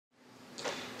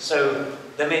So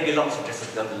there may be lots of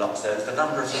different Goldilocks zones. The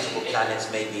number of suitable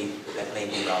planets may be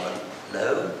rather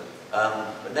low,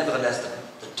 but nevertheless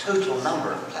the total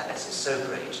number of planets is so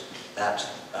great that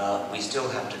we still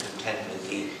have to contend with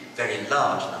the very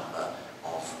large number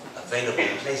of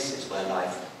available places where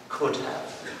life could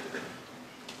have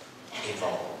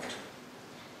evolved.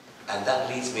 And that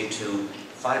leads me to the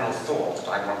final thought that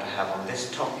I want to have on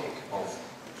this topic of,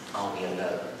 are we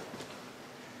alone?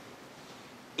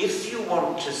 If you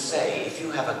want to say, if you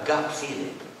have a gut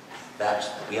feeling that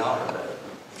we are alone,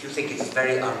 if you think it's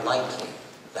very unlikely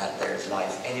that there is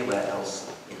life anywhere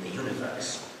else in the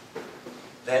universe,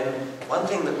 then one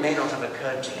thing that may not have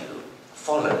occurred to you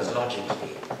follows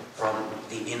logically from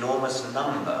the enormous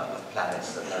number of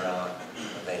planets that there are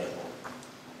available.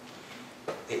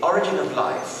 The origin of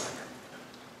life,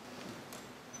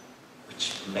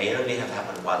 which may only have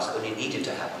happened once, only needed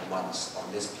to happen once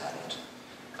on this planet,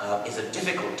 is a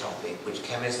difficult topic which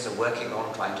chemists are working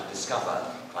on, trying to discover,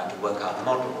 trying to work out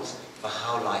models for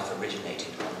how life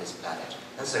originated on this planet.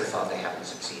 And so far they haven't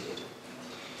succeeded.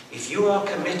 If you are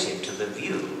committed to the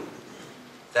view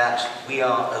that we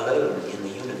are alone in the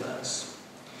universe,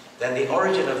 then the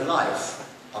origin of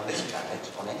life on this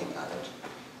planet, on any planet,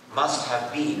 must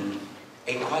have been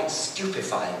a quite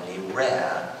stupefyingly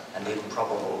rare and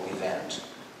improbable event.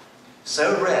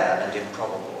 So rare and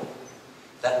improbable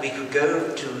that we could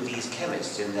go to these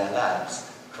chemists in their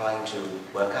labs trying to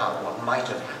work out what might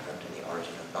have happened in the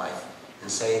origin of life and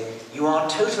say, you are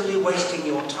totally wasting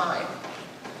your time.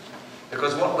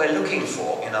 Because what we're looking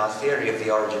for in our theory of the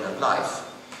origin of life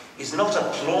is not a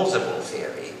plausible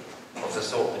theory of the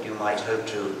sort that you might hope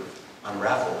to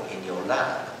unravel in your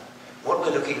lab. What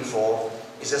we're looking for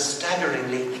is a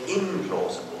staggeringly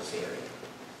implausible theory.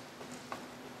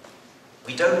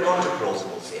 We don't want a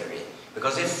plausible theory,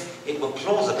 because if it were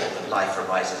plausible that life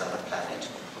arises on a planet,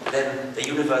 then the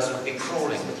universe would be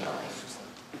crawling with life.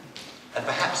 And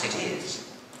perhaps it is.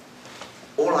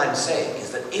 All I'm saying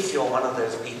is that if you're one of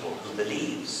those people who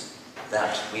believes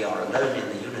that we are alone in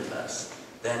the universe,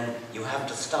 then you have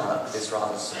to stomach this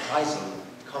rather surprising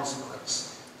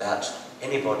consequence that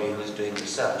anybody who's doing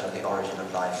research on the origin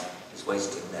of life is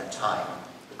wasting their time,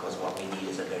 because what we need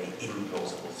is a very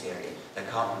implausible theory. There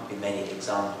can't be many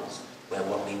examples where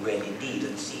what we really need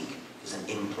and seek is an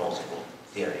implausible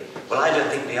theory. Well, I don't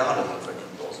think we are looking for an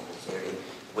implausible theory,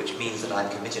 which means that I'm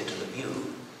committed to the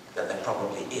view that there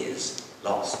probably is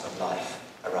lots of life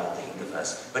around the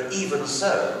universe. But even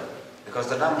so, because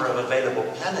the number of available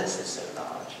planets is so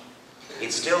large,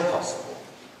 it's still possible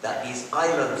that these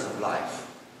islands of life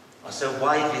are so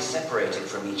widely separated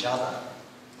from each other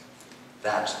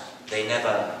that they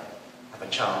never have a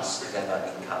chance of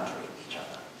ever encountering each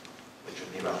other, which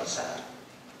would be rather sad.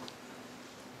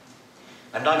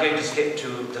 I'm now going to skip to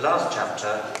the last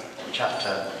chapter,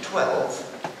 chapter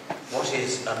 12, What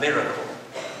is a Miracle?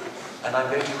 And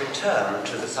I'm going to return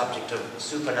to the subject of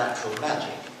supernatural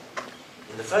magic.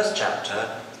 In the first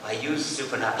chapter, I used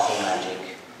supernatural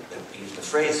magic, used the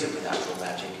phrase supernatural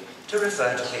magic, to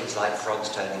refer to things like frogs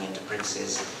turning into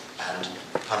princes and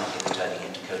pumpkins turning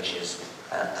into coaches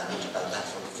and that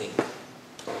sort of thing.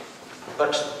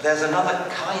 But there's another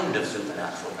kind of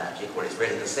supernatural magic, or it's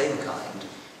really the same kind,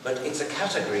 but it's a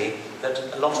category that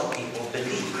a lot of people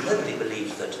believe. Nobody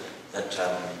believes that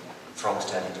frogs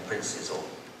turn into princes or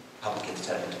pumpkins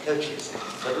turn into coaches.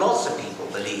 But lots of people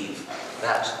believe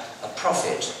that a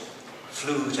prophet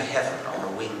flew to heaven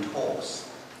on a winged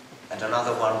horse, and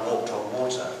another one walked on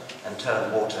water and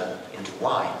turned water into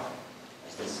wine,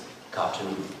 as this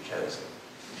cartoon shows.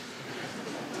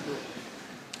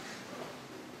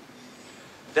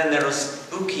 Then there are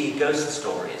spooky ghost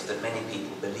stories that many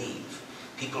people believe.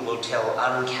 People will tell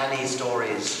uncanny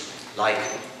stories like,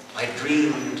 I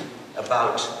dreamed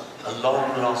about a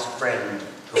long-lost friend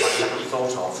who I hadn't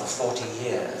thought of for 40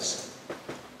 years.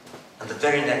 And the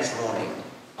very next morning,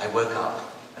 I woke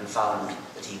up and found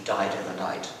that he died in the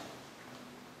night.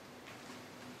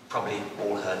 Probably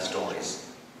all heard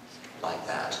stories like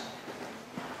that.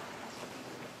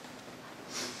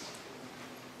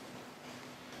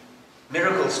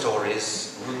 Miracle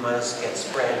stories, rumors, get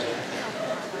spread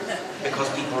because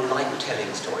people like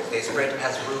telling stories. They spread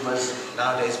as rumors.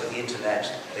 Nowadays with the internet,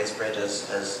 they spread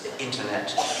as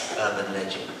internet urban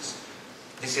legends.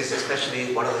 This is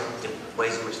especially one of the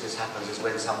ways in which this happens is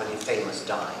when somebody famous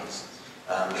dies.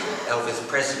 Elvis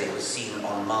Presley was seen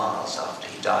on Mars after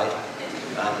he died.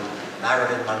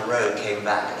 Marilyn Monroe came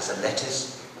back as a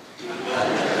lettuce.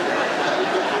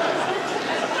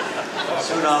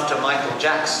 Soon after Michael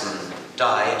Jackson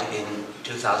died in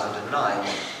 2009,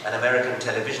 an American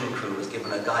television crew was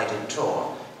given a guided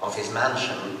tour of his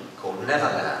mansion called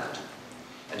Neverland.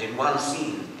 And And in one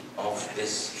scene of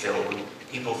this film,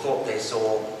 people thought they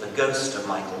saw the ghost of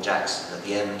Michael Jackson at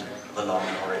the end of a long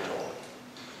corridor.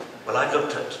 Well, I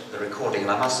looked at the recording, and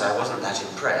I must say I wasn't that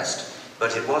impressed,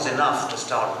 but it was enough to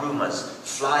start rumours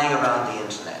flying around the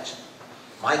internet.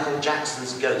 Michael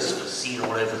Jackson's ghost was seen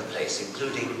all over the place,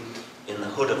 including in the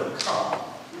hood of a car.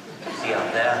 See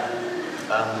up there?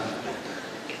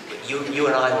 You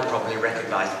and I will probably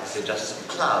recognise that this is just some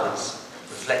clouds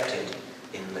reflected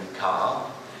in the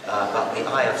car, but the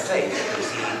eye of faith can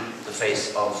see the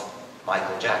face of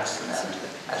Michael Jackson, and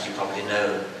as you probably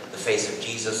know, the face of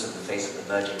Jesus and the face of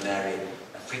the Virgin Mary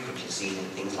are frequently seen in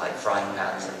things like frying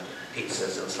pans and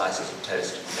pizzas and slices of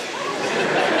toast.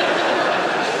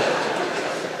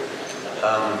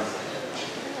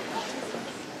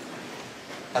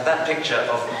 And that picture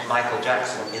of Michael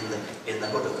Jackson in the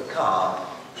hood of the car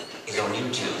is on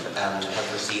YouTube and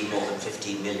has received more than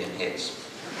 15 million hits.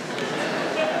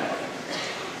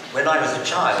 When I was a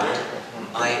child,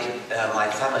 my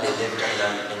family lived in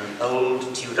an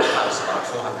old Tudor house, about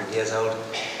 400 years old,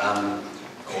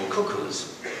 called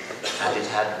Cuckoo's, and it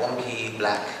had wonky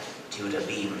black Tudor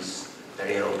beams,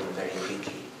 very old and very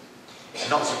creaky. And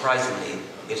not surprisingly,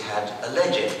 it had a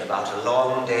legend about a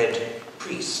long-dead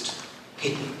priest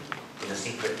hidden in a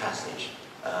secret passage.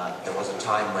 There was a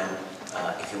time when,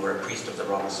 if you were a priest of the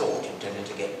wrong sort, you tended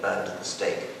to get burned at the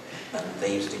stake, and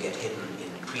they used to get hidden in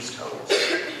priest holes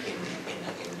in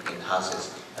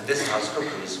houses. And this house,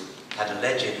 Cuckoo's, had a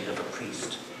legend of a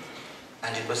priest,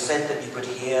 and it was said that you could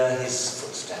hear his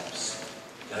footsteps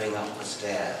going up the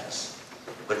stairs,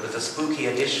 but with a spooky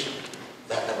addition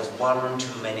that there was one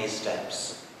too many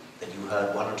steps, that you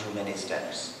heard one too many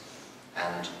steps.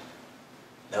 And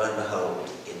lo and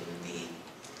behold, in the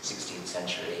 16th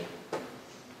century,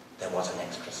 there was an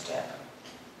extra step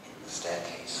in the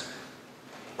staircase.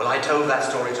 Well, I told that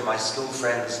story to my school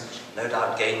friends, no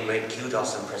doubt gained great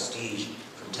kudos and prestige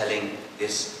from telling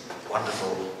this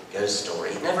wonderful ghost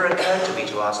story. It never occurred to me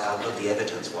to ask how good the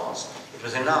evidence was. It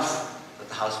was enough that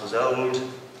the house was old.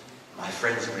 My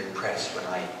friends were impressed when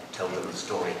I told them the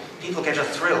story. People get a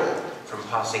thrill from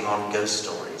passing on ghost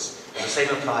stories, and the same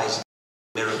applies to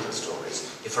miracle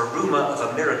stories. If a rumour of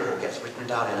a miracle gets written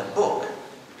down in a book,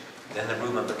 then the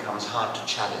rumour becomes hard to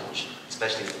challenge,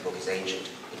 especially if the book is ancient.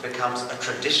 It becomes a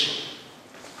tradition,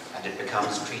 and it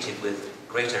becomes treated with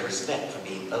greater respect for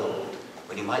being old,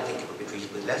 when you might think it would be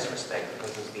treated with less respect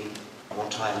because there's been more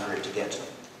time for it to get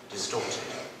distorted.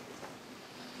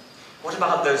 What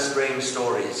about those strange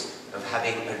stories of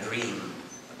having a dream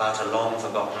about a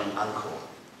long-forgotten uncle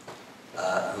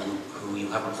who you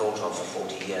haven't thought of for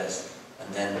 40 years,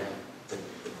 and then the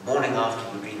morning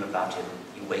after you dream about him,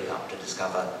 you wake up to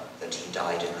discover that he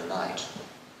died in the night?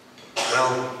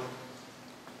 Well,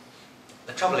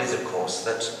 the trouble is, of course,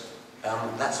 that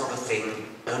that sort of thing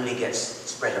only gets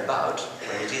spread about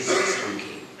when it is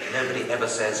spooky. Nobody ever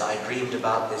says, I dreamed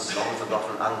about this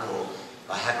long-forgotten uncle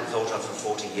I hadn't thought of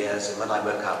for 40 years, and when I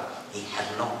woke up, he had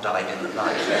not died in the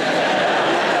night.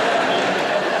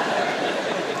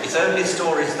 It's only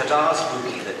stories that are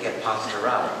spooky that get passed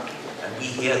around, and we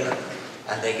hear them,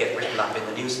 and they get written up in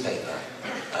the newspaper,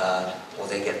 or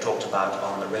they get talked about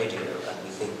on the radio, and we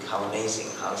think, how amazing,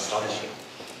 how astonishing.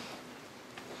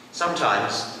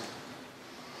 Sometimes,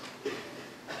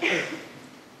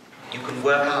 you can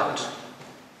work out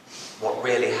what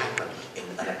really happened in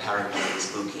an apparently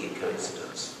spooky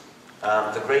coincidence.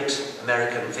 The great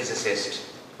American physicist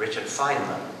Richard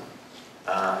Feynman,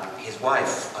 his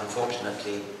wife,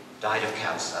 unfortunately, died of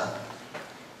cancer,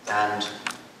 and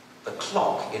the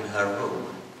clock in her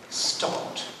room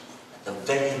stopped at the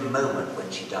very moment when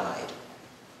she died.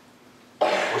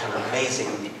 What an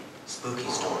amazing, spooky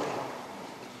story.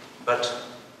 But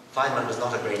Feynman was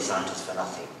not a great scientist for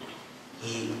nothing.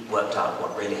 He worked out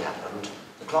what really happened.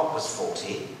 The clock was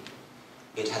 40.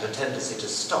 It had a tendency to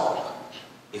stop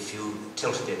if you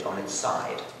tilted it on its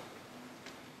side.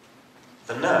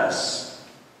 The nurse,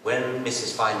 when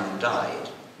Mrs. Feynman died,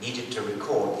 needed to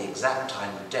record the exact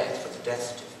time of death for the death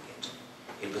certificate.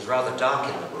 It was rather dark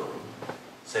in the room,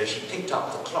 so she picked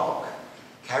up the clock,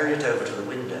 carried it over to the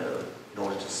window in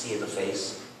order to see the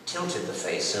face, tilted the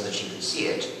face so that she could see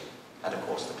it, and of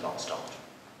course the clock stopped.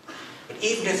 But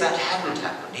even if that hadn't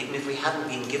happened, even if we hadn't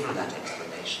been given that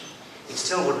explanation, it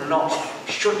still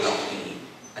should not be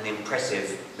an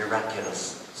impressive,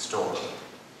 miraculous story.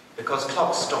 Because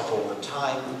clocks stop all the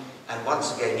time, and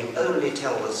once again, you only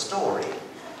tell the story.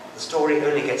 The story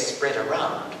only gets spread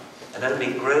around, and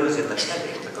only grows in the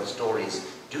telling, because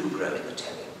stories do grow in the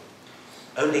telling.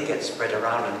 Only gets spread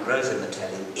around and grows in the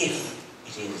telling if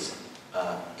it is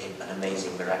an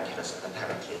amazing, miraculous, and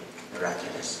apparently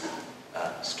miraculous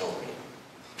story.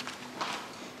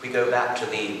 If we go back to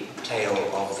the tale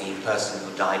of the person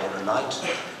who died in the night,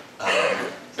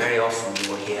 very often you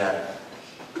will hear,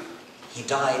 he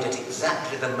died at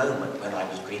exactly the moment when I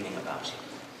was dreaming about him.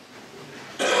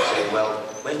 So, well,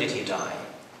 when did he die?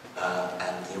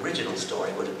 And the original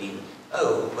story would have been,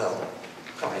 oh, well,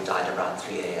 probably died around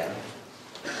 3 a.m.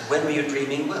 When were you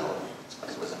dreaming? Well, I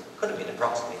suppose it could have been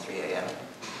approximately 3 a.m.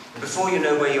 And before you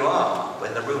know where you are,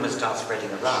 when the rumours start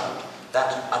spreading around,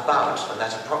 that about and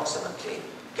that approximately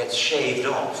gets shaved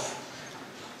off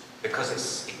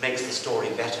because it makes the story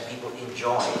better. People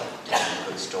enjoy telling a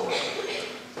good story.